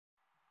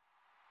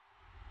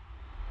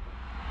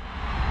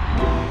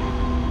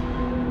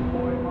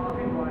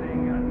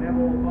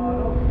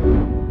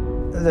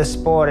The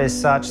sport is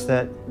such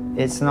that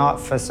it's not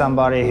for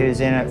somebody who's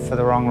in it for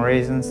the wrong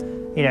reasons.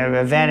 You know,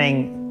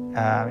 eventing,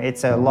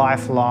 it's a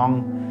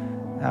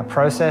lifelong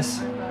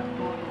process.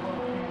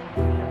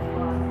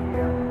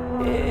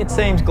 It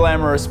seems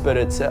glamorous, but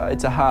it's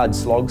a hard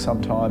slog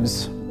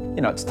sometimes.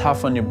 You know, it's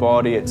tough on your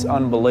body, it's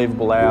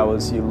unbelievable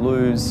hours. You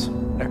lose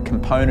a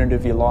component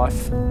of your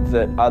life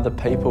that other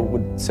people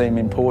would seem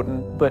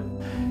important. But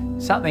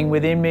something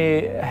within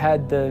me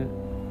had the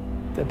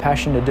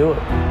passion to do it.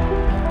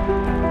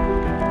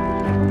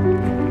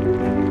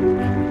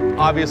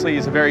 Obviously,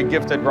 he's a very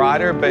gifted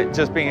rider, but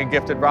just being a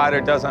gifted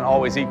rider doesn't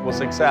always equal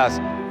success.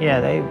 Yeah,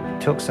 they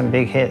took some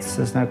big hits,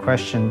 there's no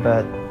question,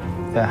 but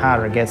the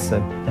harder it gets, the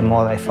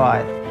more they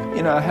fight.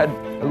 You know, I had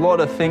a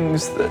lot of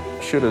things that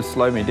should have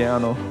slowed me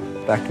down or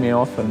backed me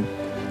off, and,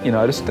 you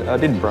know, I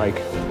didn't break.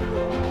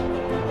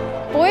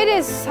 Boyd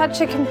is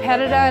such a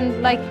competitor,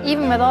 and, like,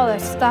 even with all the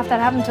stuff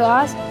that happened to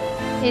us,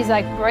 he's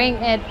like, bring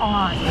it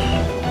on.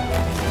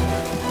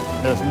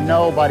 There's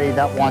nobody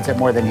that wants it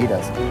more than he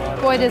does.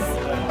 Boyd is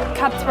a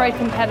cutthroat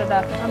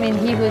competitor. I mean,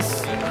 he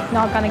was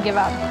not going to give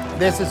up.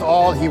 This is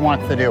all he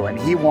wants to do, and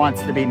he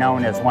wants to be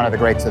known as one of the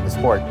greats of the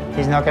sport.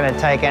 He's not going to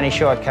take any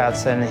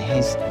shortcuts, and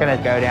he's going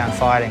to go down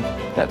fighting.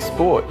 That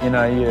sport, you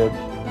know, you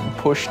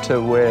push to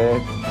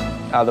where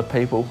other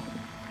people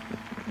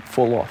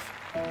fall off.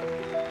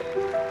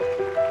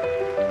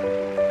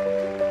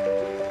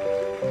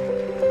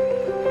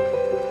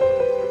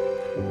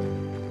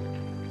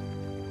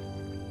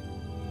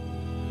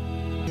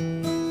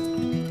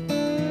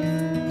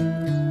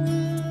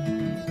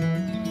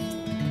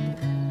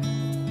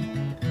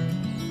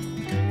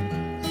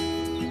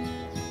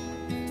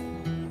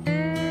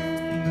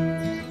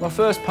 My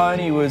first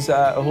pony was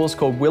a horse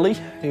called Willie.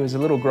 He was a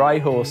little grey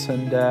horse,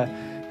 and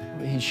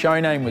his show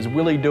name was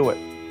Willie Do It.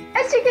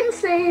 As you can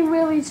see,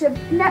 Willie's a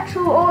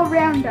natural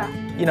all-rounder.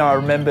 You know, I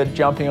remember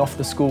jumping off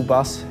the school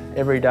bus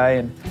every day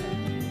and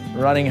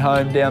running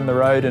home down the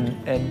road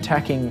and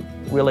tacking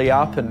Willie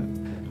up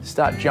and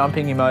start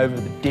jumping him over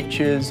the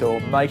ditches or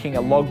making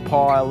a log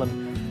pile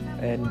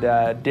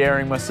and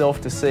daring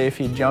myself to see if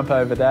he'd jump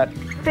over that.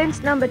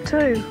 Fence number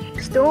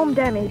 2, storm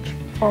damage,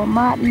 or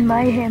Martin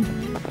Mayhem.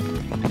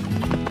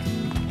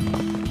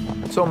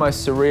 It's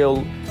almost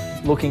surreal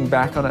looking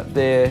back on it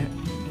there,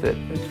 that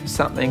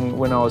something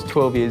when I was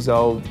 12 years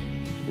old,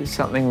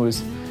 something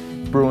was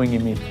brewing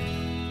in me.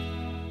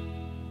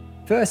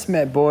 First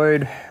met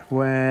Boyd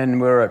when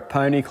we were at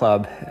Pony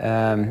Club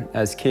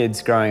as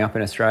kids growing up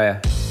in Australia.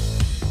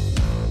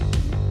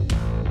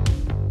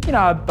 You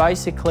know,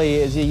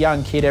 basically as a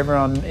young kid,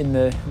 everyone in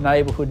the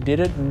neighbourhood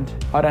did it, and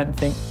I don't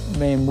think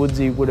me and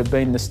Woodsy would have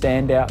been the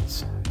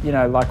standouts. You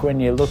know, like when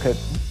you look at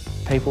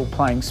people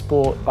playing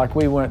sport, like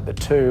we weren't the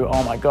two,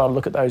 oh my God,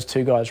 look at those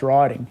two guys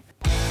riding.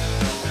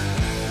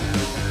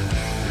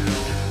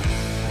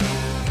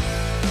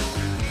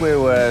 We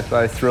were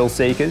both thrill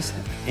seekers,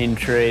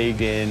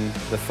 intrigued in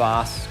the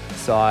fast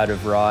side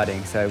of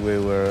riding. So we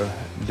were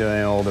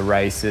doing all the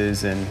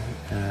races and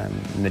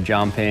the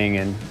jumping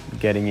and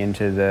getting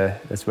into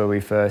that's where we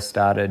first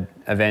started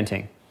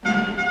eventing.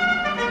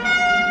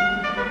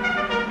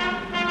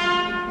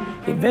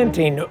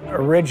 Eventing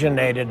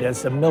originated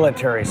as a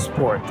military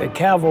sport. The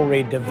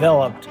cavalry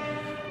developed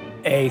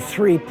a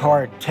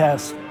 3-part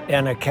test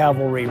and a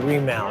cavalry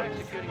remount.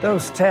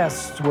 Those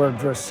tests were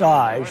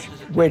dressage,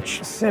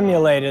 which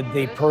simulated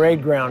the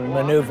parade ground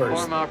maneuvers.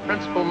 Form our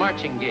principal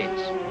marching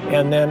gaits.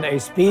 And then a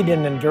speed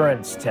and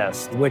endurance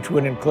test, which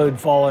would include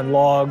fallen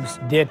logs,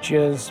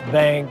 ditches,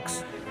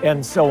 banks,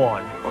 and so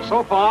on. Well,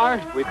 so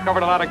far, we've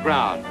covered a lot of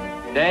ground.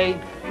 Today,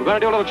 we're going to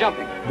do a little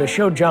jumping. The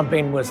show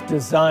jumping was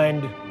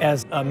designed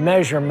as a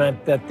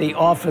measurement that the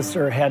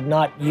officer had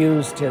not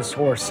used his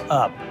horse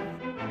up.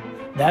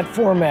 That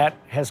format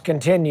has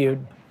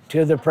continued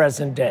to the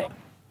present day.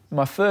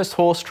 My first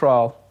horse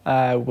trial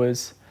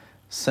was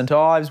St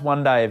Ives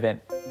one-day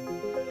event.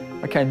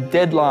 I came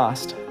dead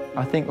last.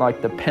 I think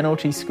like the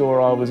penalty score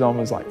I was on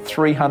was like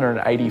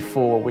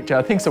 384, which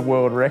I think is a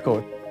world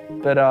record.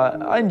 But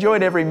I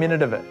enjoyed every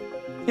minute of it.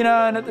 You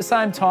know, and at the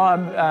same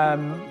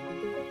time,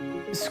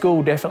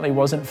 school definitely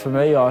wasn't for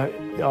me. I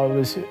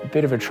was a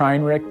bit of a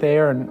train wreck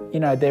there, and you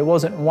know, there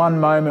wasn't one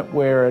moment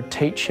where a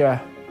teacher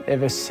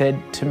ever said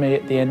to me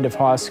at the end of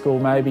high school,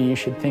 maybe you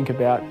should think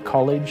about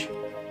college.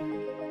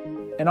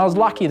 And I was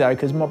lucky though,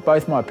 because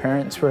both my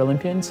parents were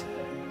Olympians,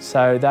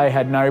 so they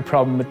had no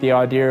problem with the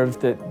idea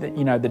of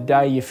you know, the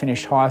day you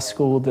finished high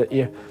school that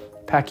you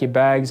pack your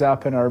bags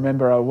up. And I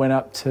remember I went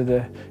up to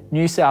the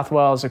New South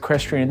Wales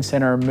Equestrian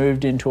Centre and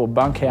moved into a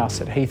bunkhouse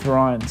at Heath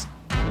Ryans.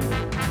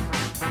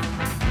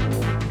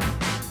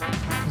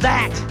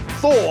 That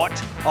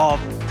thought of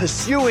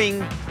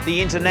pursuing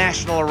the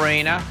international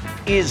arena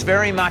is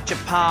very much a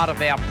part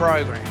of our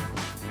program.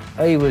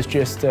 He was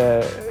just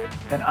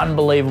an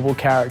unbelievable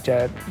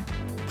character,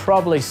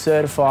 probably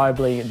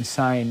certifiably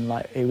insane.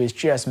 Like, he was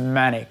just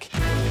manic.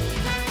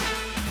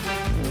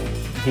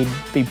 He'd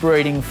be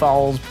breeding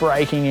foals,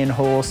 breaking in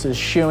horses,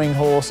 shoeing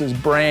horses,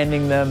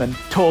 branding them and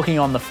talking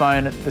on the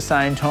phone at the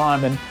same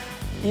time. And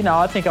You know,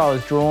 I think I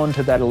was drawn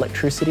to that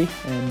electricity,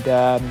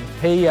 and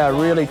he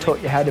really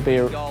taught you how to be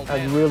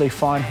a really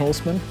fine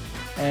horseman,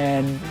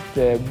 and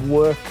the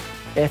work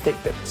ethic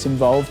that's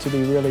involved to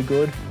be really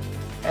good,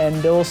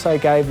 and also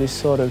gave this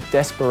sort of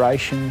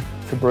desperation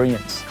for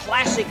brilliance.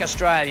 Classic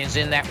Australians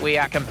in that we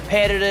are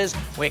competitors,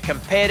 we're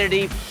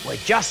competitive, we're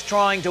just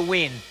trying to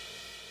win.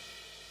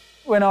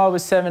 When I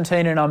was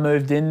 17 and I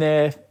moved in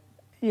there,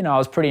 you know, I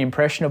was pretty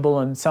impressionable,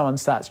 and someone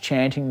starts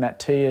chanting that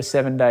to you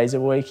 7 days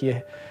a week,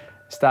 you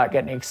start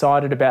getting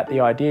excited about the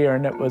idea,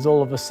 and it was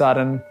all of a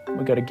sudden,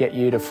 we've got to get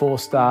you to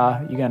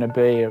 4-star, you're going to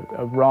be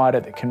a rider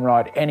that can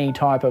ride any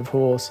type of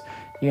horse,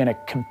 you're going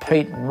to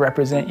compete and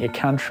represent your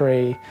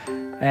country,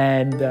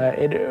 and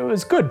it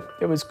was good.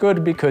 It was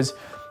good because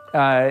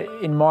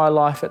in my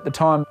life at the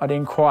time, I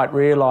didn't quite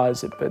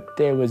realise it, but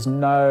there was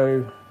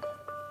no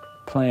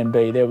plan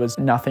B, there was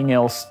nothing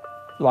else.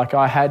 Like,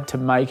 I had to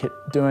make it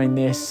doing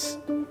this,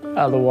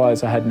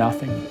 otherwise I had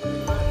nothing.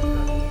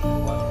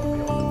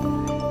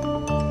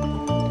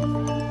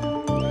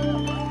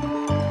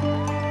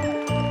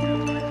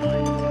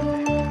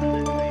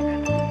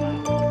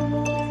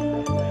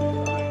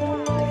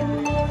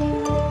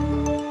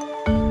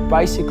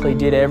 Basically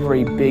did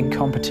every big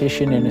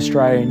competition in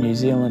Australia and New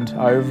Zealand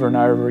over and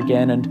over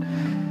again, and,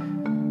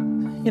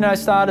 you know,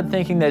 started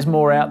thinking there's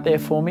more out there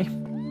for me.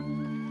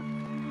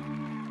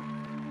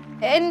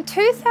 In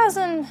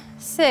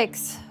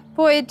 2006,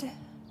 Boyd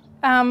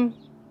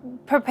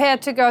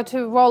prepared to go to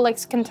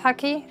Rolex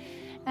Kentucky,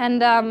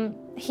 and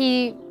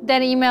he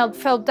then emailed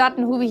Phil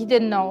Dutton, who he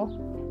didn't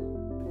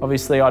know.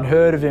 Obviously, I'd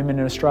heard of him in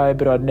Australia,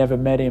 but I'd never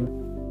met him.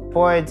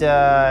 Boyd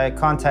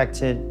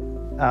contacted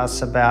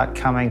us about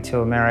coming to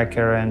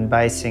America and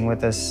basing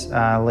with us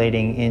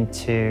leading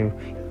into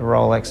the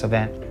Rolex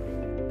event.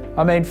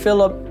 I mean,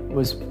 Philip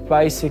was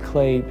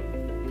basically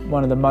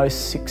one of the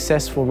most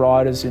successful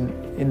riders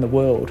in the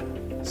world.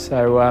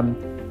 So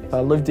I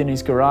lived in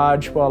his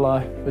garage while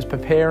I was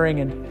preparing,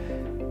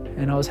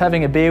 and I was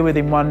having a beer with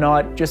him one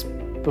night just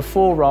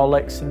before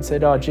Rolex and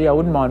said, oh gee, I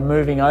wouldn't mind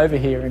moving over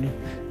here. And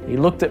he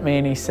looked at me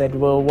and he said,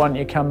 well, why don't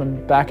you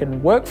come back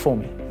and work for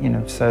me? You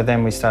know, so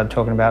then we started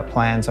talking about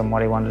plans on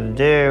what he wanted to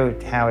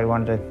do, how he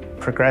wanted to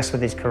progress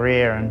with his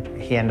career, and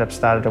he ended up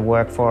starting to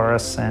work for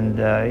us, and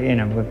you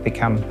know, we've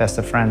become best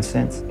of friends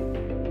since.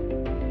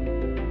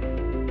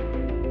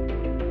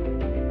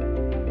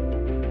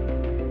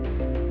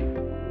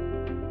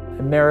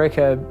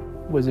 America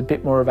was a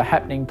bit more of a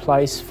happening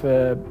place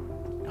for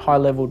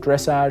high-level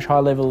dressage,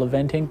 high-level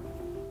eventing.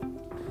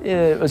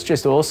 It was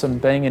just awesome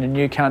being in a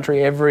new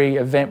country. Every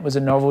event was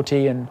a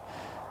novelty, and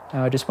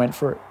I just went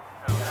for it.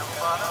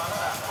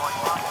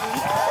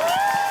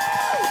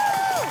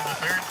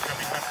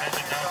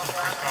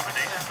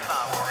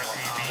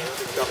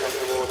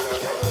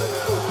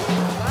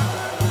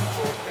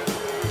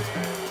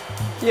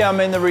 Yeah, I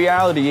mean, the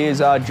reality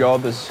is our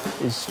job is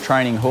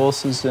training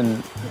horses,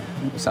 and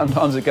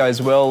sometimes it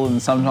goes well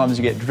and sometimes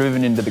you get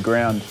driven into the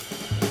ground.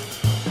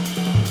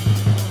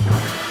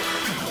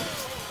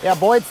 Yeah,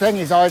 Boyd's thing,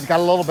 he's always got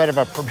a little bit of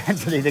a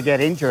propensity to get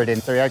injured,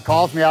 and so he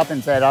calls me up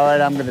and said, all right,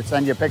 I'm going to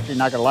send you a picture you're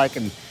not going to like,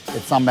 and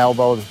it's some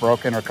elbow that's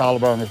broken or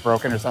collarbone that's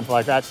broken or something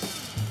like that.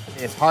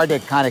 It's hard to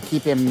kind of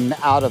keep him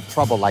out of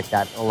trouble like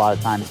that a lot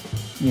of times.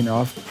 You know,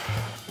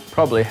 I've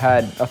probably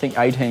had, I think,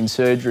 18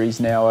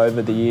 surgeries now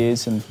over the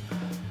years, and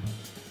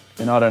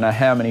I don't know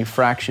how many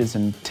fractures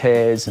and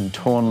tears and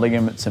torn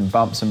ligaments and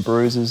bumps and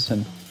bruises.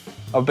 And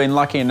I've been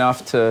lucky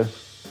enough to,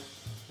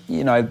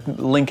 you know,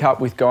 link up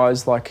with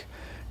guys like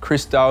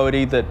Chris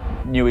Doherty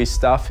that knew his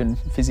stuff in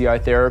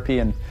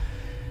physiotherapy,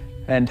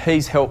 and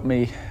he's helped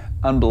me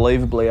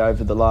unbelievably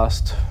over the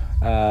last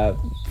 5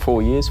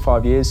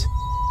 years.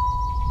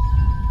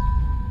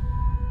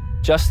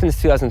 Just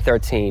since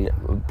 2013,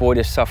 Boyd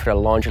has suffered a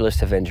laundry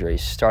list of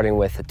injuries, starting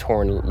with the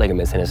torn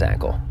ligaments in his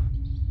ankle.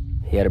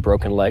 He had a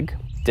broken leg,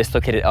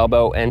 dislocated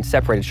elbow and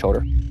separated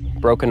shoulder,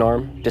 broken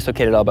arm,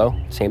 dislocated elbow,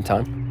 same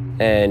time,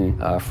 and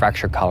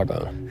fractured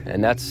collarbone.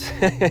 And that's,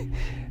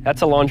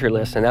 that's a laundry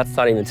list, and that's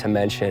not even to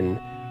mention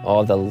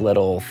all the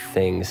little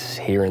things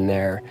here and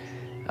there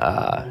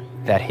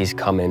that he's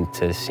come in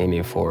to see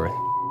me for.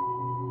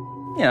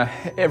 You know,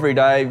 every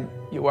day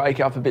you wake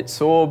up a bit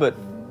sore, but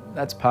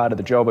that's part of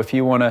the job. If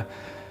you want to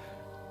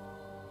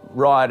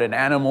ride an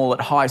animal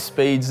at high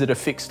speeds at a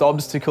fixed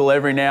obstacle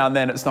every now and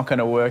then, it's not going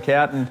to work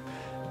out, and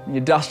you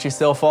dust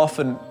yourself off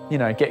and, you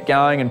know, get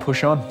going and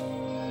push on.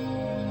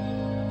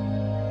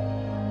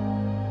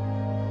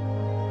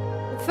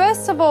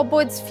 First of all,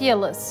 Boyd's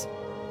fearless.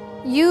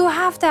 You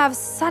have to have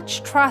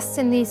such trust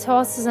in these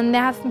horses, and they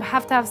have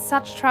to have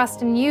such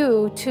trust in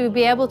you to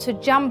be able to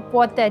jump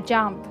what they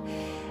jump.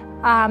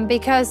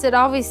 Because it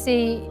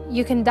obviously,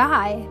 you can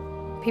die.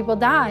 People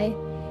die.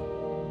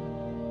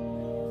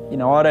 You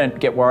know, I don't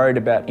get worried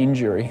about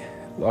injury.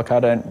 Like,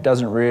 it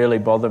doesn't really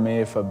bother me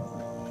if I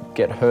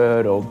get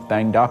hurt or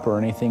banged up or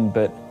anything,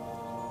 but,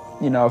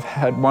 you know, I've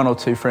had 1 or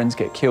 2 friends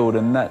get killed,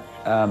 and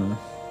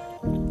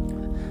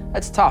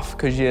that's tough,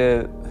 because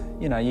you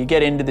know, you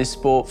get into this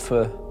sport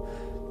for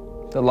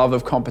the love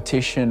of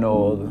competition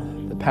or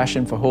the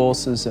passion for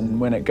horses, and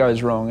when it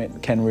goes wrong,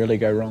 it can really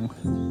go wrong.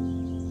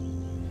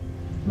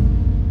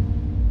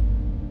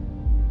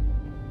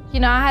 You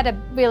know, I had a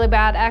really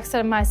bad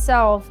accident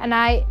myself, and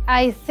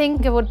I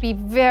think it would be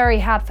very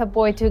hard for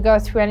Boyd to go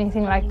through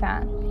anything like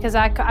that, because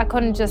I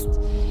couldn't just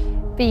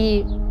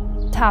be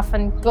tough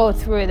and go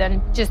through it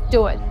and just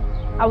do it.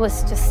 I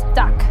was just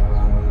stuck.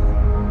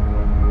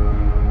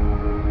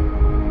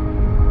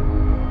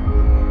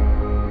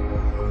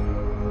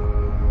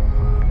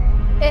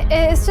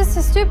 It's just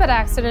a stupid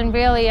accident,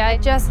 really. I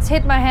just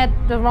hit my head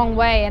the wrong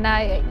way, and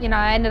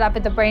I ended up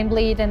with a brain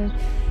bleed, and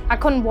I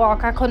couldn't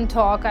walk, I couldn't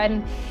talk,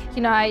 and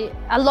I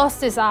lost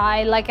this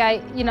eye. Like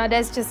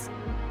there's just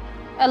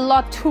a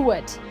lot to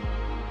it.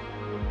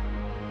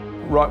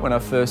 Right when I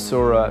first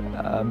saw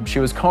her, she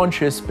was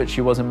conscious, but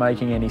she wasn't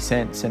making any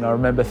sense. And I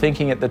remember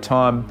thinking at the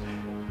time,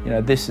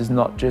 this is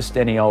not just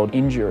any old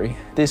injury.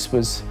 This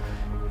was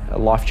a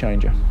life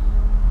changer.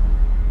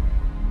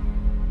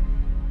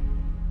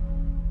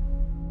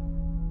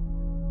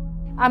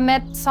 I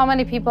met so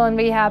many people in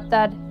rehab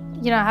that,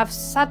 have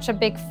such a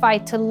big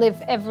fight to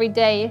live every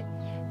day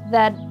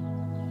that,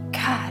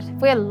 God,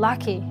 we're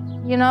lucky.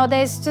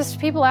 There's just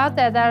people out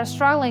there that are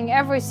struggling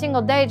every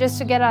single day just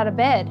to get out of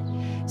bed.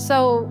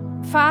 So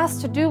for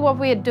us to do what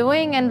we're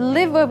doing and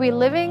live where we're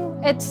living,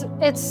 it's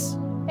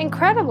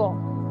incredible.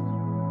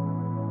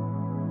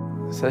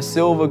 So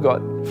Silver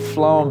got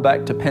flown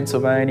back to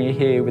Pennsylvania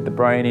here with the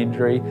brain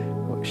injury.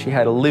 She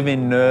had a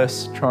live-in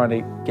nurse trying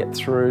to get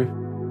through.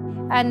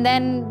 And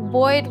then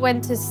Boyd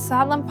went to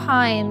Southern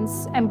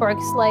Pines and broke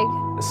his leg.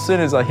 As soon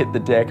as I hit the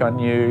deck, I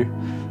knew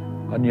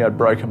I'd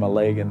broken my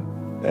leg. And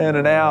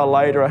an hour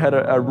later, I had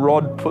a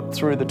rod put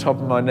through the top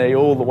of my knee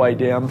all the way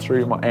down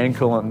through my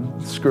ankle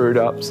and screwed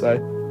up. So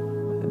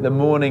the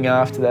morning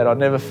after that, I'll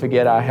never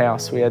forget our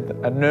house. We had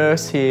a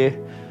nurse here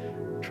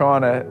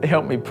trying to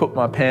help me put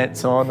my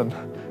pants on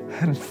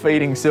and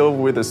feeding Silver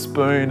with a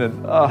spoon.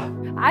 And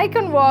I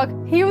couldn't walk.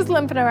 He was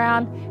limping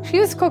around. She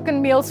was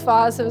cooking meals for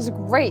us. It was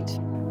great.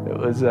 It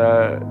was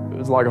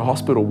like a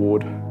hospital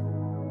ward.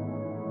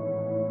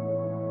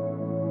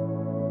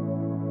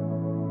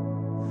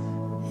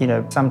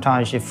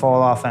 Sometimes you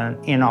fall off at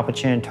an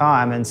inopportune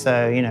time, and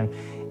so,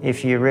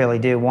 if you really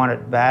do want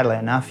it badly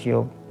enough,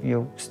 you'll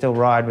still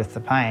ride with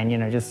the pain,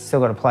 just still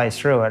got to play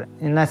through it.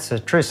 And that's a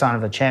true sign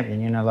of a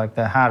champion, like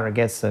the harder it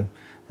gets, the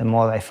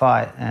more they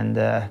fight. And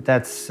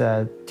that's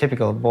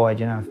typical of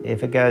Boyd,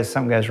 if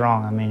something goes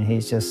wrong, I mean,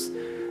 he's just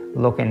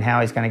looking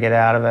how he's going to get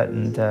out of it,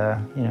 and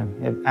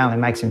it only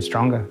makes him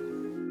stronger.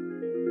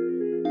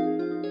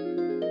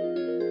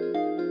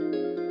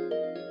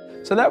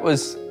 So that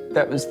was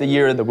the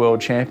year of the World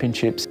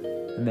Championships,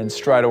 and then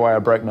straight away I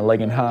broke my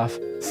leg in half.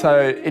 So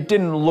it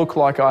didn't look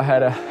like I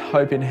had a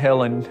hope in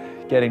hell in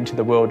getting to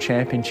the World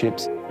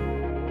Championships.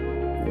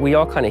 We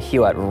all kind of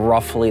heal at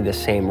roughly the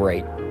same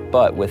rate,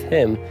 but with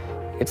him,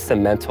 it's the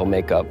mental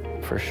makeup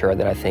for sure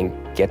that I think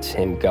gets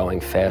him going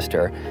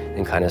faster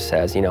and kind of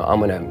says, I'm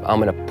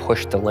gonna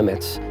push the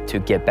limits to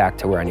get back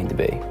to where I need to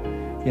be.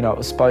 It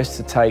was supposed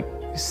to take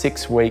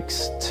 6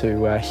 weeks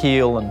to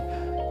heal, and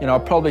I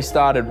probably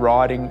started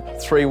riding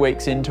 3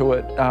 weeks into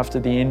it after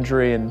the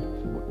injury, and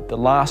the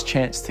last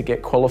chance to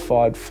get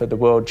qualified for the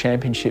World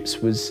Championships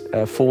was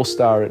a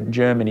 4-star in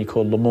Germany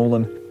called Le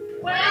Moulin.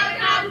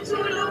 Welcome to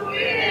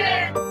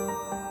Louis!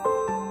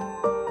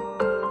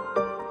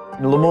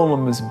 Le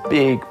Moulin was a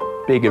big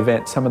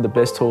event, some of the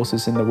best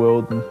horses in the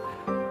world, and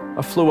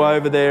I flew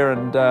over there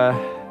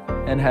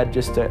and had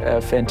just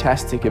a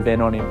fantastic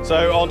event on him.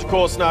 So on to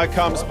course now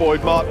comes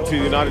Boyd Martin to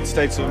the United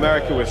States of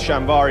America with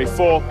Shambari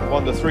 4,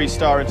 won the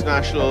 3-star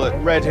international at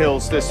Red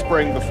Hills this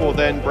spring, before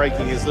then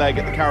breaking his leg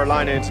at the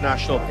Carolina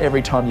International.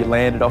 Every time you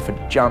landed off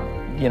a jump,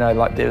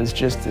 like there was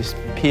just this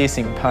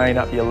piercing pain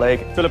up your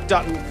leg. Philip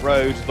Dutton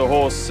rode the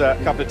horse a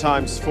couple of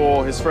times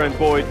for his friend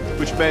Boyd,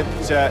 which meant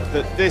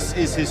that this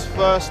is his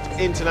first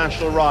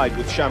international ride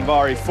with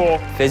Shambari 4.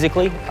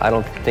 Physically, I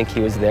don't think he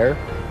was there.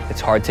 It's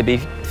hard to be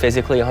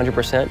physically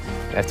 100%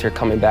 after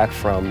coming back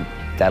from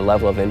that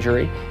level of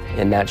injury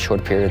in that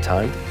short period of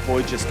time.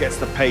 Boyd just gets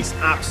the pace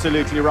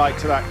absolutely right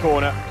to that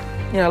corner.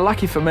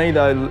 Lucky for me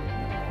though,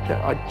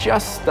 I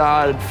just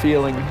started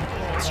feeling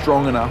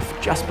strong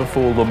enough just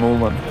before Le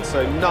Moulin.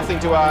 So nothing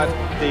to add,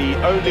 the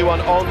only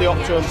one on the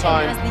optimum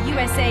time. As the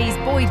USA's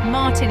Boyd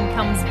Martin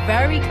comes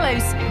very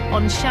close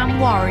on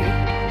Shamwari.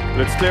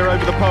 But it's clear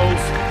over the poles,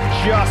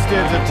 just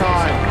into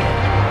time.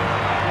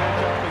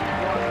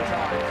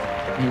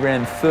 He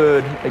ran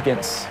 3rd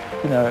against,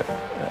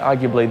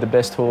 arguably the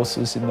best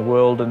horses in the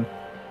world. And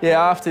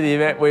yeah, after the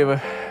event, we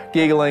were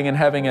giggling and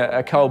having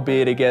a cold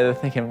beer together,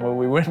 thinking, well,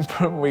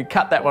 we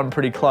cut that one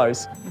pretty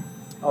close.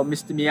 Oh,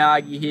 Mr.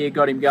 Miyagi here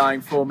got him going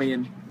for me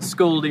and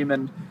schooled him,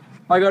 and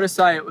I got to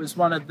say it was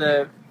one of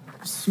the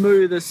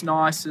smoothest,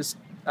 nicest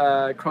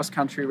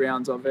cross-country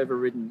rounds I've ever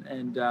ridden,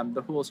 and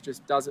the horse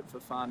just does it for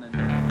fun.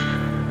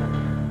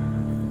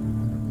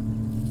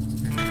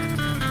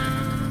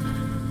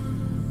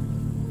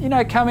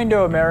 Coming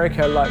to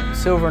America, like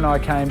Silver and I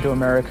came to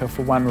America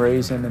for one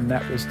reason, and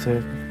that was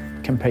to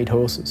compete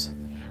horses.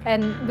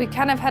 And we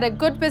kind of had a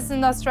good business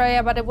in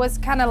Australia, but it was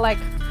kind of like,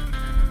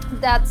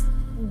 that's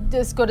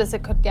as good as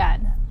it could get.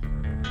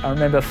 I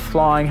remember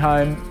flying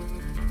home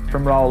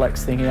from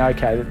Rolex thinking,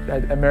 okay,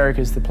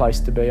 America's the place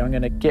to be. I'm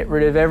going to get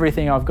rid of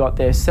everything I've got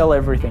there, sell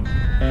everything,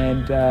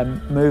 and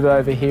move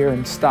over here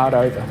and start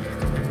over.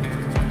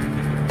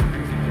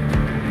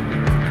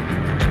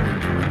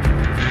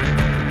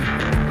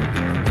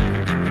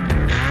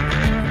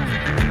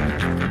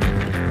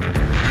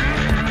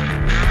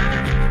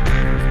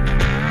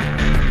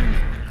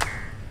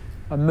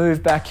 I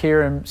moved back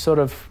here and sort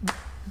of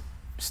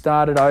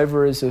started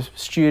over as a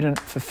student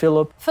for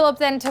Philip. Philip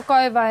then took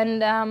over,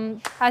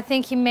 and I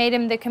think he made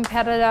him the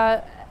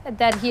competitor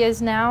that he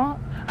is now.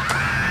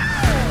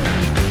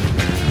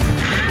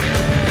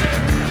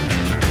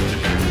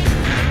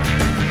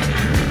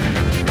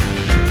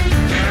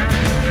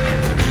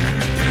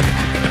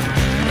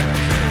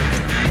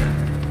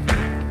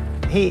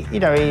 He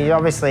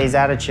obviously his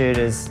attitude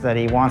is that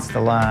he wants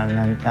to learn,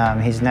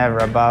 and he's never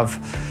above,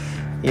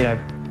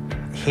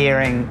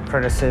 hearing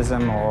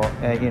criticism, or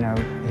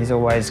he's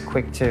always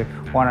quick to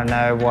want to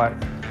know what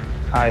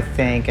I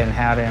think and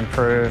how to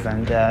improve,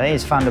 and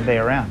he's fun to be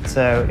around.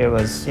 So it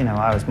was,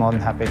 I was more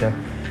than happy to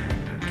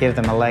give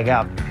them a leg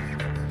up.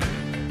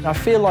 I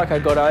feel like I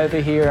got over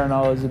here and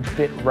I was a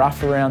bit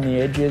rough around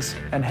the edges,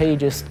 and he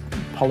just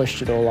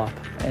polished it all up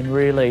and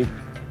really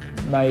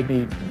made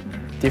me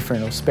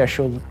different or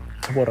special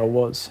to what I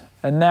was.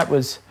 And that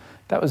was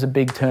a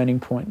big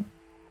turning point.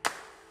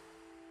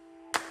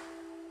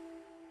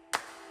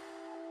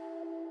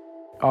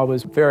 I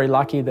was very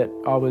lucky that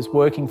I was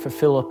working for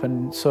Philip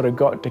and sort of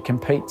got to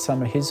compete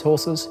some of his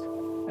horses.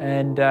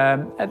 And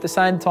at the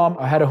same time,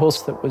 I had a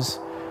horse that was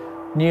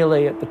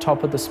nearly at the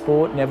top of the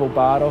sport, Neville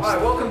Bardos. Hi,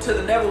 welcome to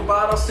the Neville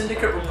Bardos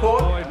Syndicate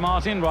Report. Boyd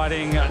Martin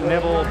riding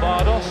Neville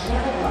Bardos.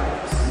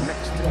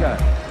 Next to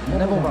go,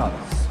 Neville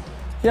Bardos.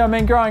 Yeah, I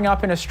mean, growing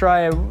up in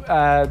Australia,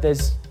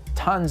 there's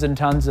tons and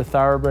tons of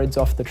thoroughbreds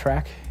off the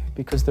track.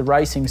 Because the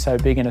racing's so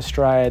big in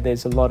Australia,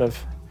 there's a lot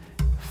of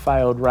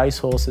failed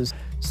racehorses.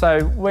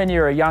 So when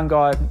you're a young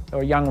guy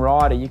or a young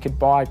rider, you could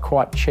buy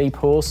quite cheap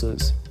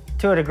horses.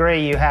 To a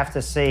degree, you have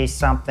to see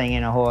something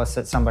in a horse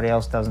that somebody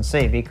else doesn't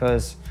see,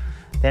 because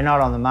they're not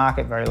on the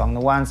market very long. The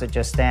ones that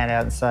just stand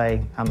out and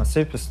say, I'm a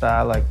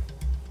superstar, like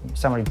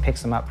somebody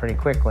picks them up pretty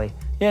quickly.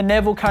 Yeah,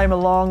 Neville came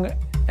along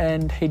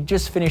and he'd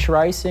just finished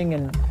racing,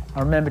 and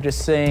I remember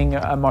just seeing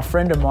my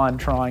friend of mine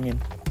trying him.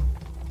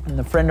 And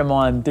the friend of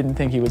mine didn't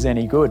think he was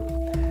any good.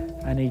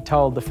 And he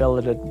told the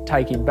fella to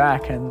take him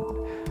back, and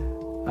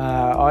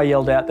I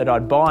yelled out that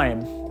I'd buy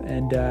him,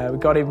 and we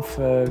got him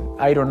for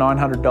 $800 or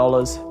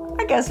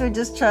 $900. I guess we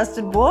just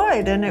trusted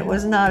Boyd, and it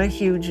was not a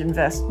huge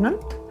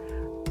investment.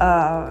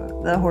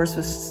 The horse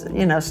was,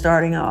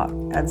 starting out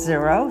at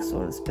zero,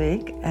 so to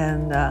speak,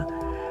 and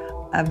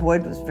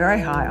Boyd was very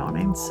high on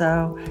him,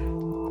 so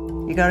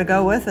you got to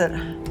go with it.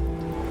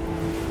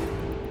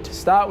 To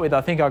start with, I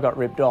think I got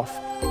ripped off.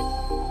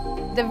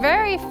 The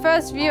very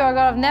first view I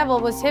got of Neville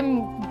was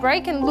him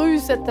breaking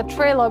loose at the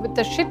trailer with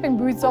the shipping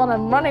boots on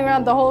and running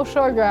around the whole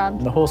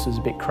showground. The horse was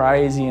a bit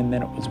crazy, and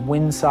then it was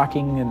wind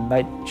sucking, and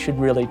they should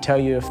really tell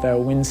you if they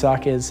were wind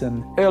suckers.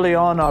 And early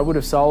on, I would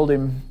have sold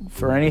him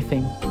for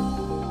anything.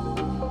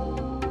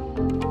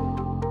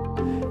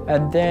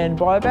 And then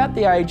by about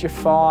the age of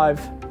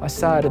 5, I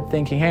started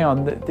thinking, hang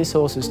on, this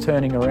horse is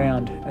turning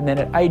around. And then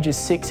at age of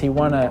 6, he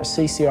won a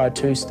CCI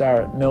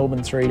 2-star at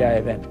Melbourne 3-day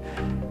event.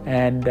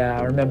 And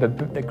I remember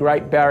the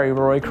great Barry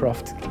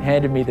Roycroft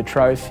handed me the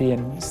trophy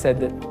and said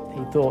that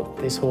he thought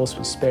this horse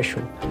was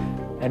special.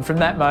 And from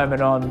that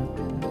moment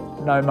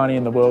on, no money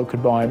in the world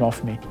could buy him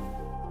off me.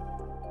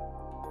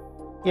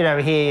 Here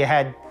you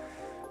had,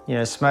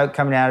 smoke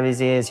coming out of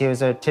his ears. He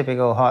was a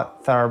typical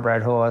hot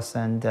thoroughbred horse,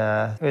 and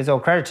it was all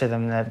credit to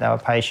them that they were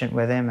patient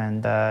with him.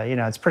 And,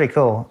 it's pretty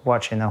cool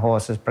watching the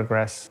horses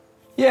progress.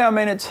 Yeah, I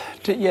mean, it's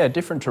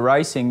different to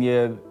racing.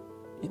 You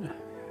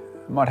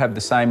might have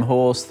the same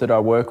horse that I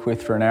work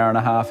with for an hour and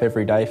a half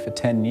every day for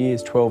 10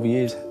 years, 12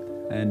 years.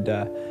 And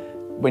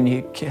when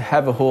you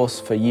have a horse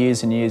for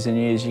years and years and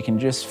years, you can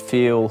just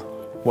feel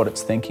what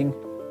it's thinking.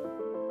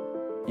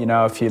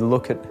 If you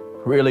look at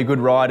really good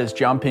riders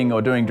jumping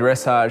or doing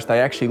dressage,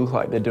 they actually look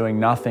like they're doing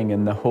nothing,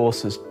 and the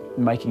horse is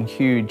making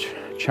huge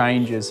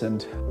changes.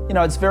 And,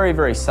 it's very,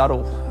 very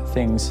subtle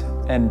things,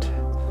 and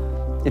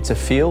it's a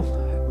feel.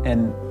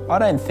 And I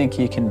don't think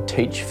you can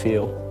teach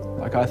feel.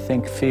 I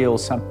think feel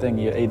is something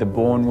you're either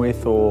born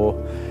with or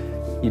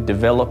you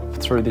develop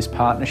through this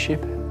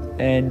partnership.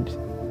 And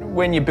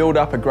when you build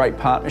up a great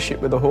partnership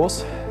with a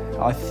horse,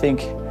 I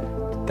think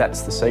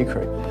that's the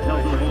secret.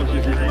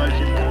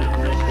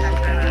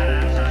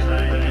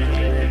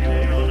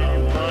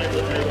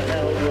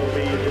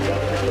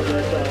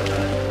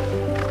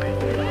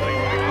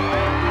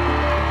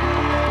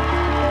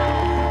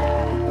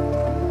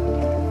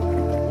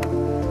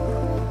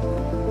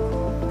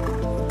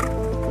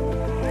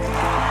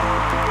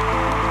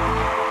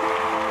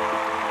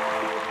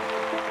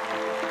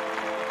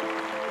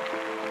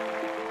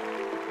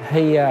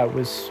 He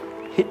was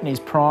hitting his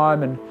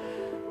prime, and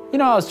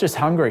I was just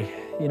hungry.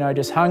 you know,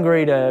 just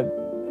hungry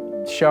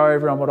to show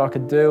everyone what I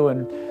could do.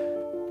 And,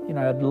 you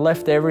know, I'd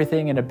left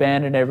everything and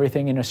abandoned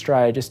everything in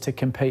Australia just to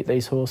compete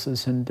these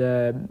horses, and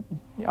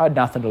I had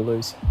nothing to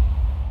lose.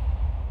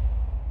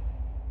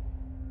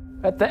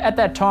 At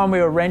that time, we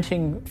were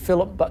renting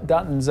Philip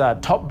Dutton's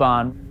top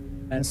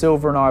barn, and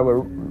Silver and I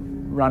were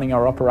running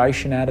our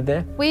operation out of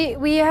there.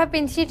 We have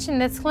been teaching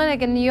this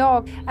clinic in New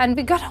York, and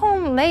we got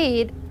home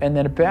late. And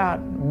then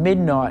about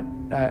midnight,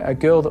 a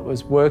girl that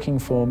was working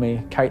for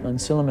me, Caitlin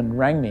Silliman,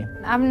 rang me.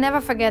 I'll never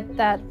forget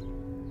that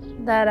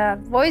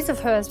voice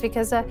of hers,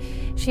 because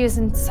she was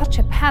in such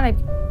a panic.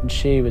 And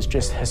she was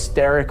just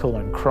hysterical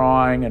and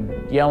crying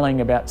and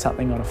yelling about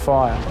something on a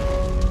fire.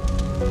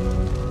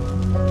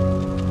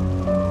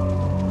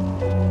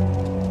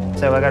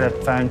 So I got a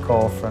phone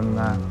call from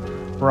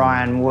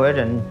Ryan Wood,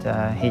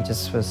 and he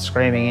just was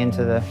screaming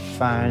into the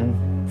phone,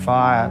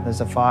 "Fire,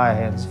 there's a fire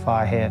here, there's a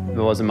fire here."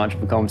 There wasn't much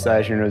of a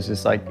conversation. It was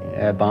just like,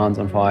 our barn's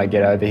on fire,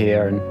 get over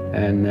here,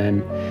 and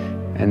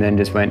then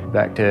just went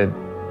back to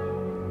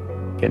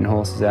getting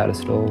horses out of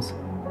stalls.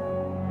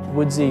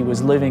 Woodsy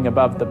was living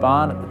above the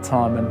barn at the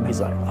time, and he's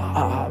like,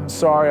 I'm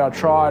sorry, I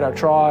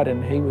tried,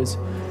 and he was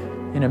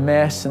in a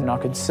mess, and I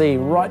could see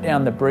right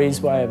down the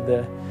breezeway of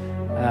the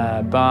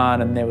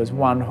barn, and there was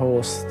one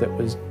horse that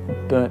was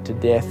burnt to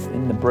death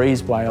in the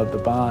breezeway of the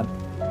barn.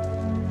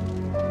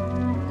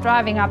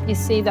 Driving up, you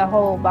see the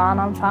whole barn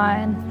on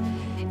fire. And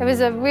it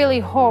was a really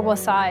horrible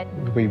sight.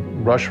 We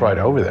rushed right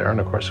over there, and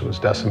of course it was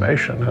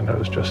decimation, and it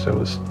was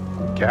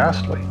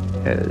ghastly.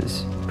 It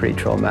was pretty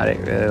traumatic,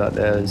 really. Like,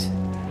 there was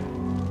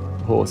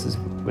horses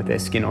with their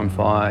skin on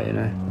fire, you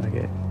know.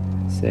 Like,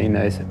 seeing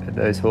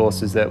those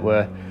horses that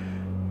were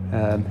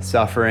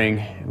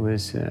suffering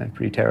was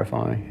pretty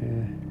terrifying.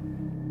 Yeah.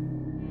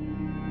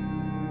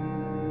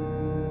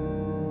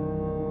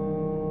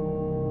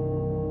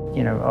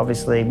 You know,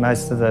 obviously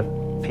most of the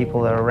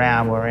people that were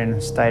around were in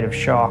a state of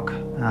shock.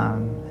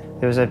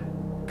 There was a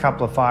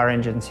couple of fire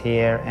engines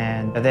here,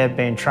 and they've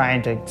been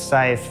trained to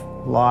save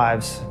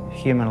lives,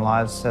 human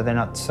lives, so they're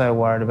not so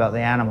worried about the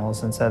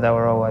animals, and so they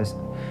were always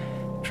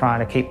trying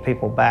to keep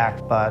people back.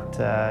 But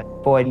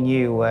Boyd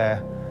knew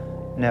where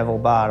Neville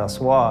Bardos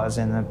was,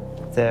 and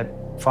the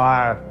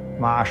fire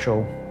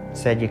marshal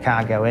said you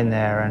can't go in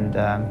there, and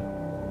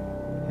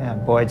yeah,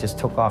 Boyd just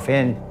took off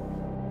in.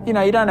 You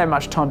know, you don't have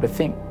much time to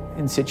think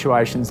in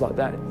situations like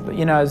that. But,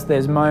 you know,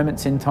 there's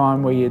moments in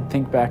time where you'd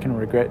think back and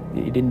regret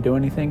that you didn't do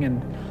anything,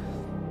 and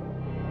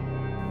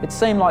it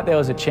seemed like there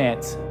was a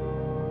chance.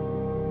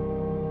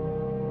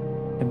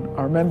 And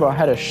I remember I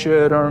had a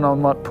shirt on, and I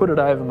might put it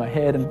over my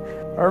head, and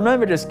I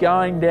remember just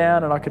going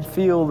down, and I could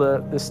feel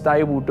the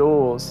stable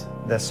doors.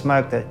 The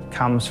smoke that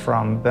comes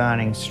from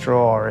burning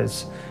straw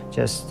is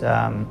just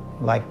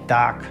like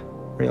dark,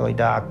 really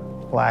dark,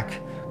 black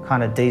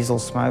kind of diesel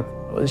smoke.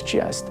 It was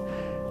just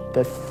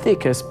the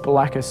thickest,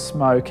 blackest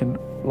smoke, and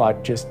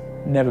like just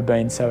never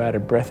been so out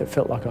of breath. It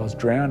felt like I was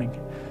drowning.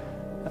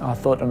 I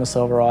thought to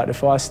myself, all right,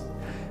 if I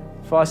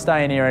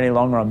stay in here any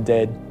longer, I'm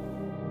dead.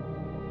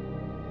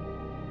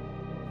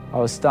 I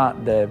was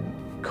starting to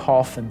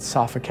cough and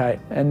suffocate,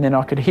 and then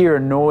I could hear a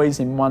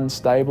noise in one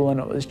stable, and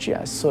it was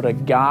just sort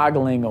of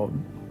gargling or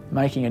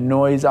making a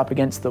noise up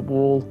against the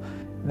wall.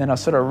 And then I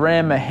sort of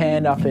ran my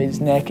hand up his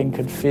neck and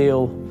could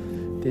feel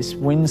this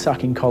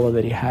wind-sucking collar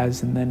that he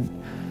has, and then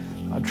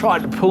I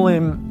tried to pull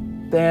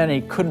him down,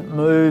 he couldn't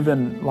move,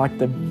 and like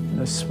the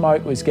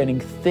smoke was getting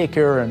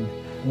thicker. And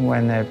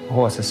when the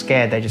horse is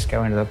scared, they just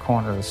go into the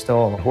corner of the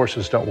stall.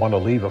 Horses don't want to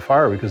leave a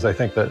fire because they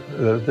think that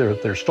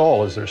their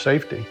stall is their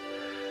safety.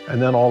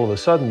 And then all of a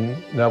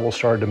sudden, Neville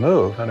started to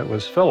move, and it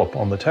was Philip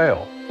on the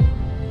tail.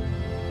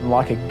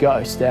 Like a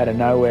ghost out of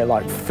nowhere,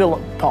 like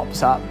Philip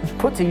pops up,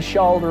 puts his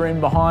shoulder in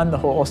behind the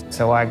horse.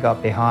 So I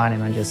got behind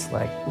him and just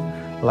like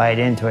laid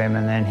into him,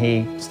 and then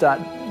he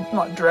started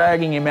like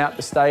dragging him out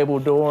the stable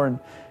door and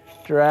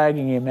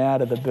dragging him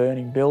out of the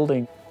burning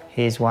building.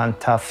 He's one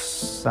tough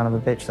son of a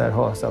bitch, that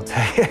horse, I'll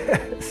tell you.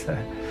 So.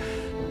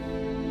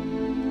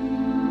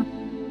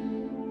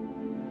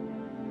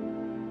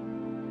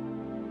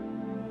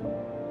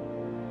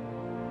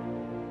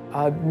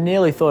 I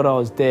nearly thought I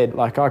was dead.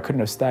 Like, I couldn't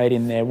have stayed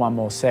in there one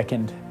more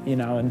second, you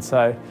know, and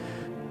so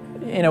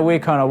in a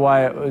weird kind of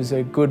way it was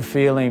a good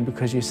feeling,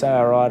 because you say,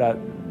 all right,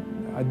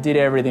 I did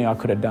everything I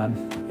could have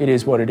done. It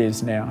is what it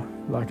is now.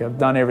 Like, I've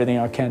done everything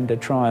I can to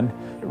try and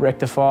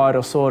rectify it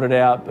or sort it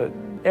out, but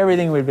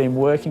everything we've been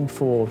working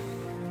for,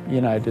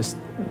 you know, just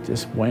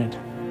went.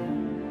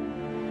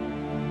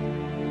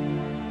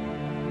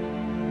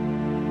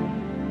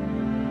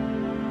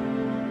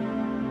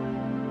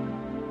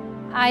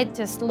 I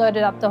just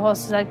loaded up the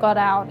horses that got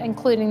out,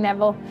 including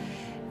Neville,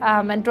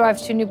 and drove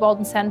to New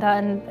Bolton Centre,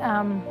 and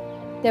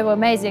they were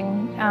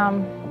amazing,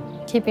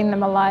 keeping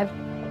them alive.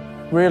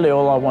 Really,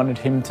 all I wanted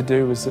him to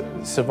do was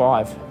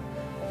survive.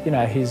 You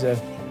know, he's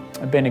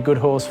been a good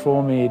horse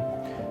for me.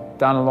 He'd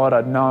done a lot.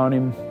 I'd known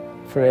him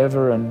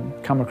forever and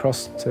come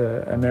across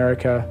to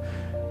America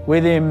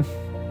with him,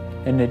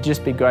 and it'd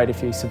just be great if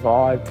he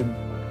survived.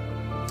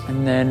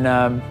 And then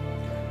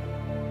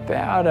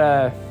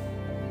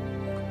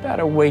about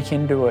a week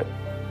into it,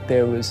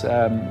 there was the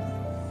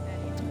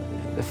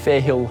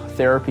Fairhill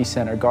Therapy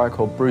Centre, a guy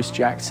called Bruce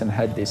Jackson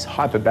had this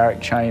hyperbaric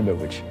chamber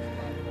which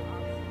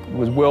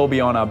was well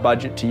beyond our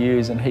budget to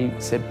use, and he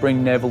said,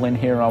 bring Neville in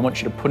here and I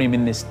want you to put him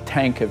in this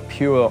tank of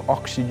pure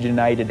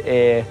oxygenated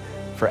air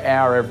for an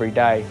hour every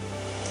day.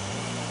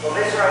 Well,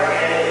 this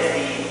right here is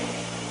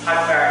the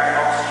hyperbaric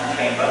oxygen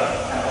chamber,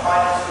 and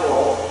behind this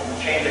door in the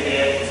chamber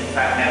here is in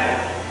fact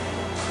Neville.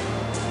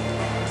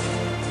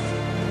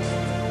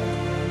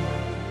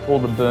 All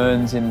the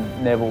burns in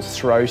Neville's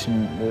throat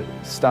and the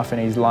stuff in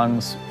his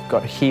lungs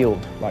got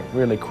healed like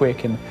really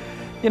quick, and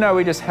you know,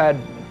 we just had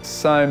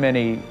so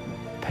many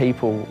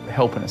people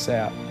helping us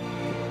out.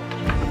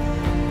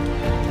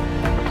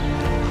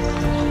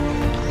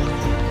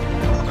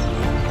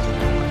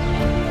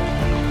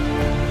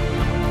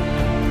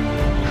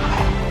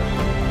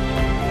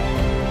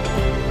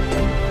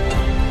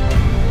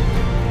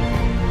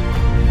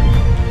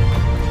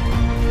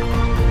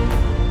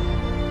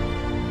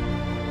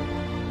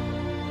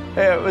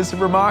 Yeah, it was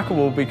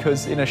remarkable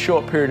because in a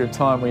short period of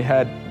time we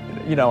had,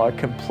 you know, a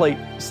complete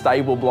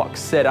stable block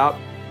set up.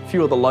 A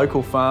few of the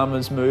local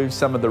farmers moved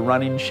some of the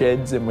running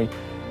sheds and we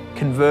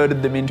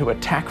converted them into a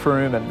tack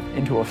room and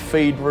into a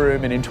feed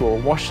room and into a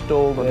wash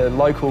stall. The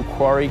local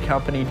quarry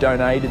company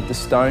donated the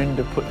stone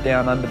to put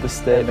down under the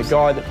steps. The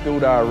guy that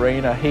built our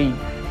arena, he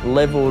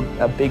levelled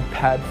a big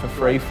pad for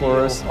free for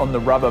us on the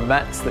rubber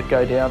mats that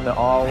go down the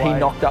aisleway. He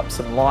knocked up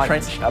some lights,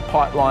 trenched a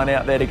pipeline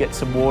out there to get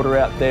some water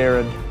out there,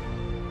 and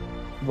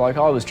like,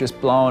 I was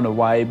just blown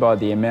away by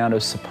the amount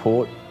of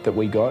support that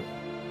we got.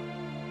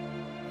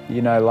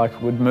 You know, like,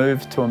 we'd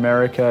moved to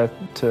America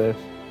to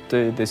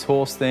do this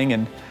horse thing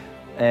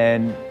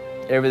and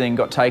everything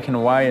got taken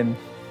away, and,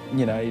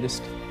 you know, you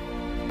just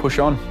push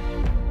on.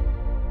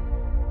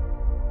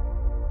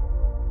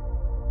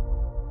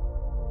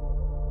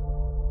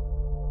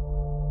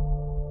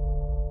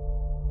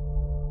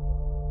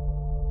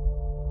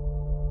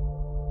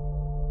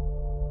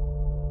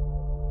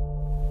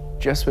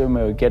 Just when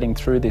we were getting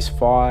through this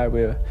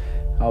fire,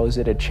 I was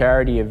at a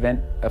charity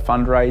event, a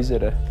fundraiser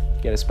to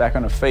get us back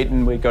on our feet,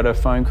 and we got a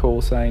phone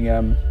call saying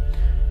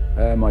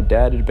my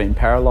dad had been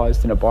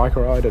paralysed in a bike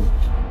ride, and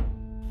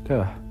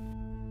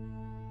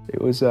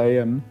it was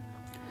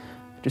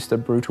just a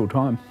brutal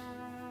time.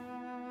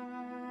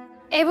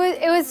 It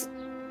was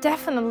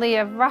definitely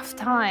a rough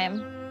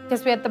time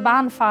because we had the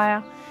barn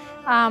fire,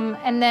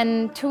 and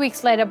then 2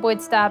 weeks later,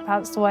 Boyd's dad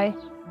passed away.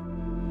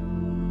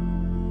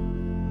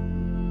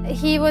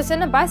 He was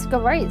in a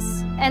bicycle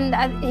race and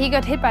he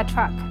got hit by a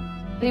truck.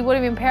 He would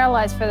have been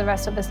paralyzed for the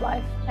rest of his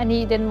life, and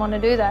he didn't want to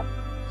do that.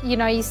 You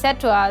know, he said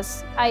to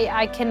us,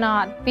 I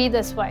cannot be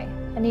this way.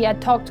 And he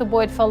had talked to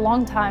Boyd for a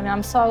long time, and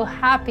I'm so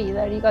happy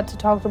that he got to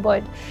talk to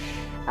Boyd.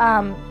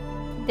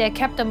 They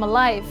kept him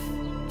alive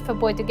for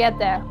Boyd to get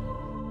there.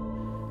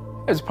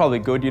 It's probably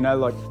good, you know,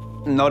 like,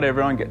 not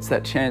everyone gets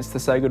that chance to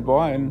say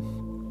goodbye,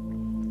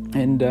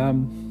 and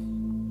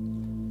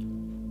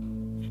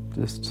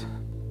just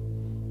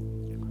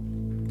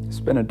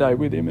spent a day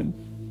with him, and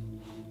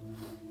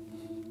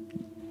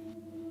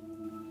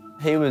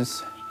he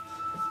was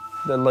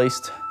the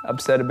least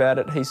upset about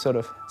it. He sort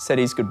of said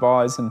his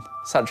goodbyes, and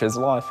such is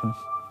life, and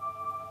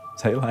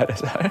see you later.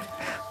 So.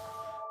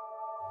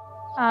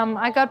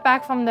 I got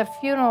back from the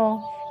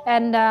funeral,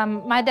 and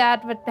my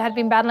dad had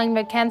been battling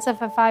with cancer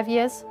for 5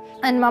 years,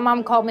 and my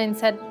mom called me and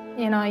said,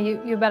 you know,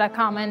 you better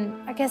come, and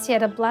I guess he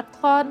had a blood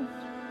clot.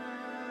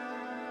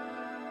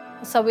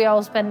 So we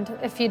all spent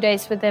a few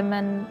days with him,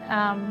 and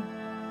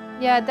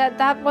yeah,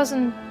 that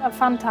wasn't a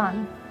fun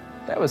time.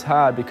 That was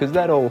hard because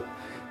it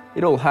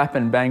all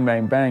happened bang,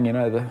 bang, bang, you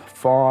know, the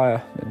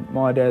fire, and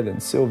my dad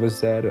and Silver's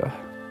dad.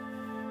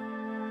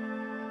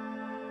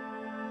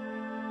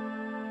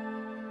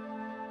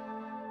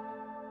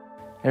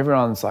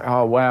 Everyone's like,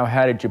 oh, wow,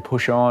 how did you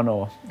push on,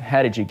 or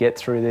how did you get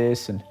through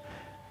this? And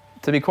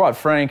to be quite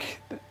frank,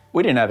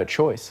 we didn't have a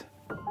choice.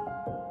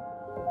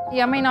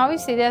 Yeah, I mean,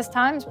 obviously there's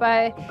times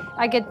where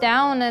I get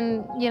down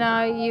and, you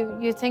know,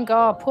 you think,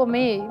 oh, poor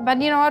me.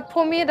 But you know what,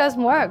 poor me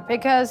doesn't work,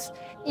 because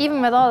even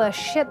with all the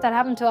shit that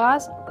happened to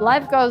us,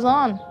 life goes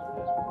on.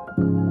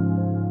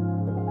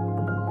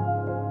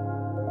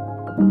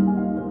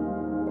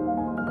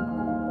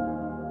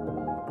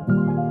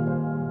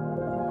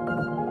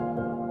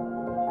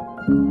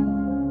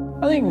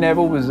 I think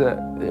Neville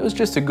was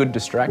just a good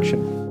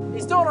distraction.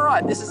 He's doing all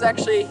right. This is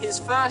actually his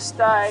first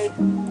day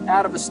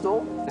out of a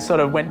stall. Sort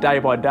of went day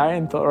by day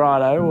and thought,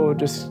 righto, well,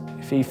 just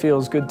if he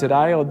feels good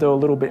today, I'll do a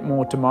little bit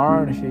more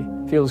tomorrow, and if he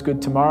feels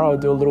good tomorrow, I'll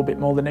do a little bit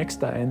more the next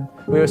day. And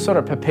we were sort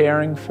of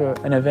preparing for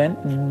an event,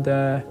 and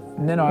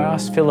then I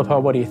asked Philippa,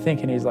 what do you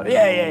think? And he's like,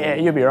 yeah,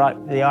 you'll be right.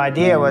 The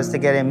idea was to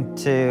get him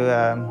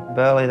to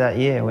Burleigh that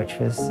year, which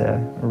was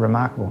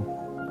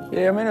remarkable.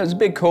 Yeah, I mean, it was a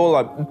big call.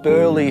 Like,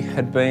 Burleigh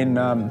had been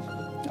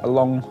a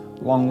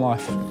long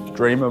life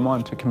dream of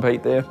mine to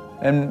compete there.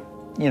 And,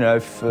 you know,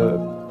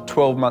 for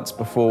 12 months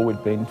before,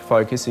 we'd been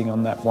focusing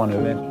on that one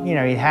event. You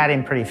know, he had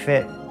him pretty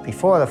fit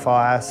before the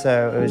fire,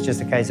 so it was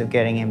just a case of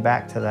getting him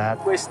back to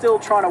that. We're still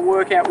trying to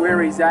work out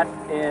where he's at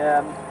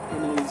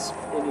in his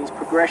his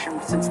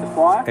progression since the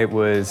fire? It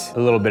was a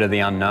little bit of the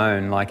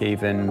unknown, like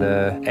even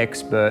the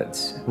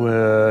experts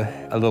were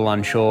a little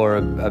unsure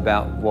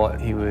about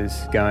what he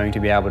was going to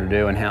be able to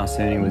do and how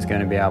soon he was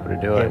going to be able to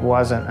do it. It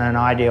wasn't an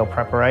ideal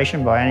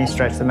preparation by any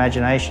stretch of the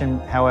imagination.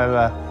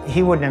 However,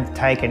 he wouldn't have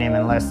taken him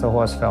unless the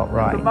horse felt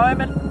right. At the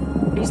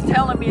moment, he's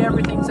telling me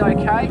everything's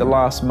okay. The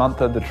last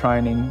month of the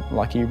training,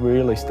 like, he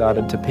really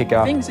started to pick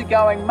up. Things are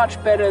going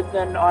much better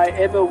than I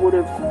ever would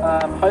have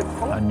hoped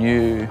for. I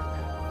knew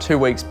 2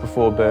 weeks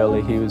before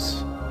Burghley he'd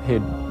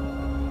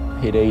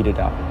eat it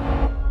up.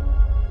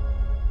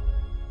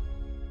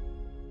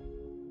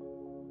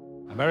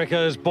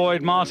 America's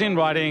Boyd Martin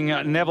riding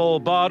Neville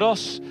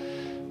Bardos,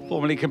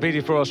 formerly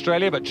competed for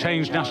Australia but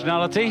changed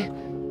nationality.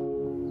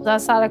 I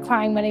started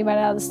crying when he went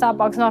out of the start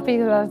box, not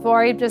because I was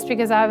worried, just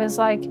because I was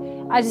like,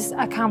 I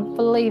can't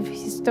believe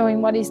he's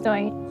doing what he's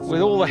doing.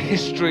 With all the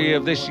history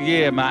of this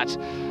year, Matt,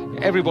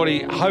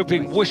 everybody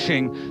hoping,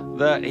 wishing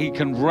that he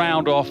can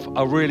round off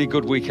a really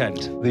good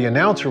weekend. The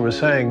announcer was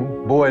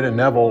saying Boyd and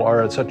Neville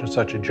are at such and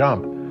such a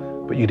jump,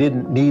 but you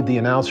didn't need the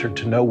announcer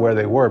to know where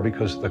they were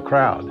because of the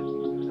crowd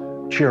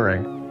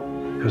cheering,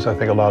 because I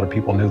think a lot of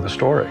people knew the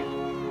story.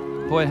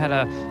 Boyd had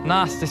a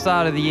nasty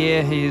start of the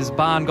year. His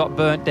barn got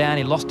burnt down.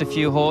 He lost a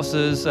few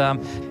horses.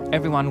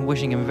 Everyone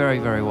wishing him very,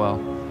 very well.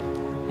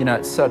 You know,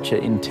 it's such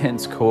an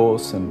intense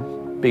course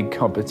and big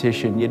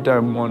competition. You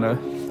don't want to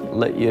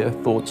let your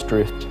thoughts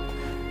drift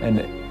and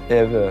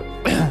ever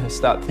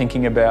start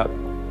thinking about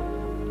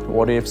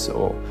what ifs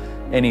or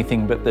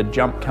anything but the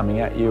jump coming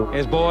at you.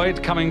 Here's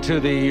Boyd coming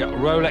to the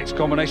Rolex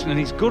combination, and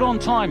he's good on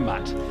time,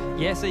 Matt.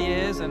 Yes, he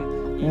is.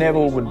 And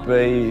Neville would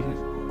be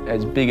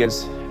as big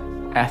as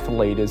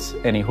athlete as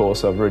any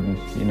horse I've ridden.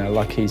 You know,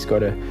 like, he's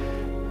got a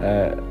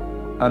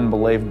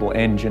unbelievable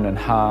engine and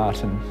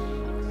heart, and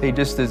he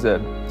just is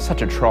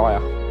such a trier.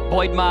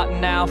 Boyd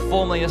Martin now,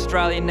 formerly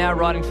Australian, now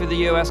riding through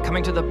the US,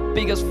 coming to the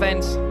biggest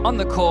fence on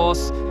the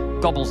course,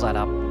 gobbles that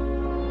up.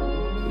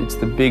 It's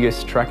the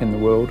biggest track in the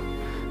world,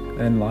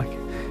 and like,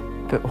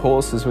 the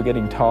horses were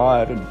getting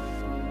tired and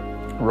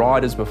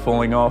riders were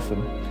falling off,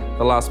 and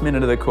the last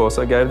minute of the course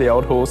I gave the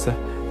old horse a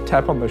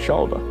tap on the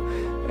shoulder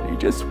and he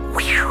just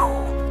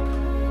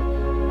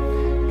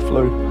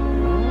flew.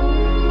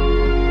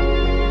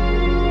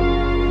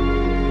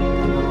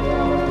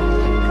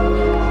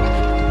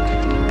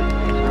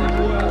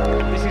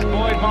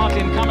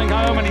 Martin coming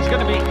home, and he's going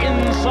to be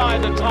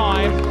inside the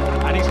time,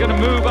 and he's going to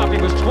move up.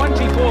 He was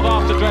 24th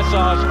after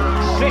dressage,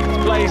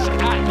 6th place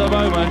at the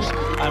moment,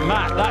 and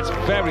Matt, that's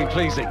very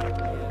pleasing.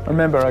 I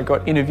remember I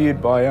got interviewed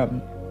by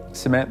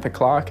Samantha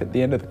Clark at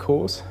the end of the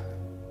course.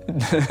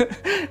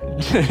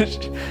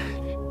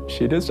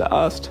 She just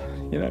asked,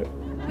 you know.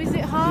 Was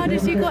it hard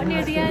as you got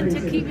near the end to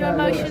keep your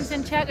emotions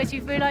in check as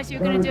you realised you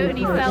were going to do it and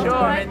you felt sure,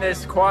 right? I mean,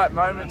 there's quiet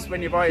moments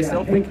when you're by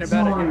yourself thinking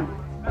about it. You know.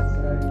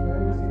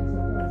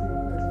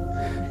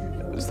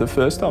 It was the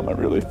first time I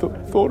really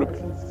thought of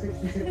it.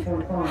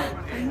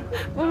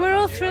 Well, we're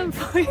all thrilled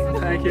for you.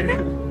 Thank you.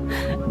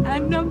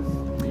 And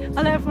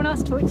I'll let everyone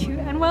else talk to you.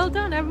 And well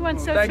done,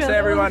 everyone's so Thanks thrilled. to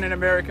everyone in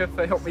America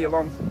for helping me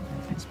along.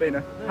 It's been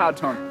a hard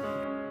time.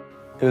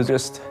 It was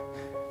just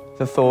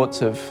the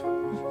thoughts of,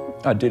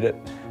 I did it.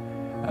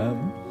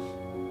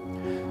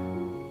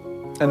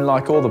 And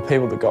like all the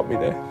people that got me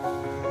there.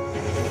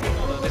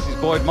 This is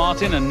Boyd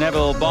Martin and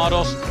Neville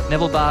Bardos.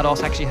 Neville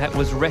Bardos actually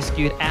was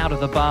rescued out of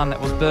the barn that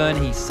was burned.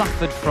 He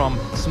suffered from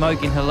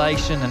smoke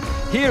inhalation, and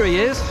here he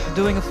is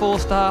doing a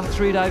 4-star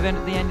 3-day event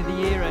at the end of the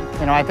year. And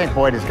you know, I think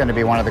Boyd is going to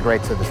be one of the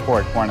greats of the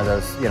sport, one of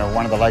those, you know,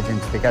 one of the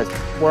legends, because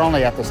we're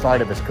only at the start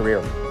of his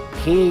career.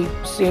 He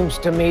seems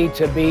to me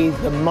to be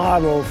the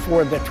model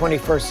for the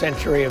 21st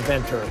century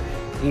eventer.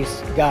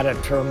 He's got a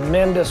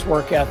tremendous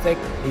work ethic.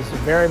 He's a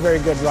very, very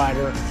good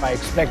rider. I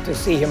expect to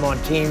see him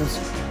on teams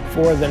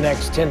for the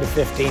next 10 to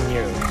 15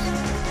 years.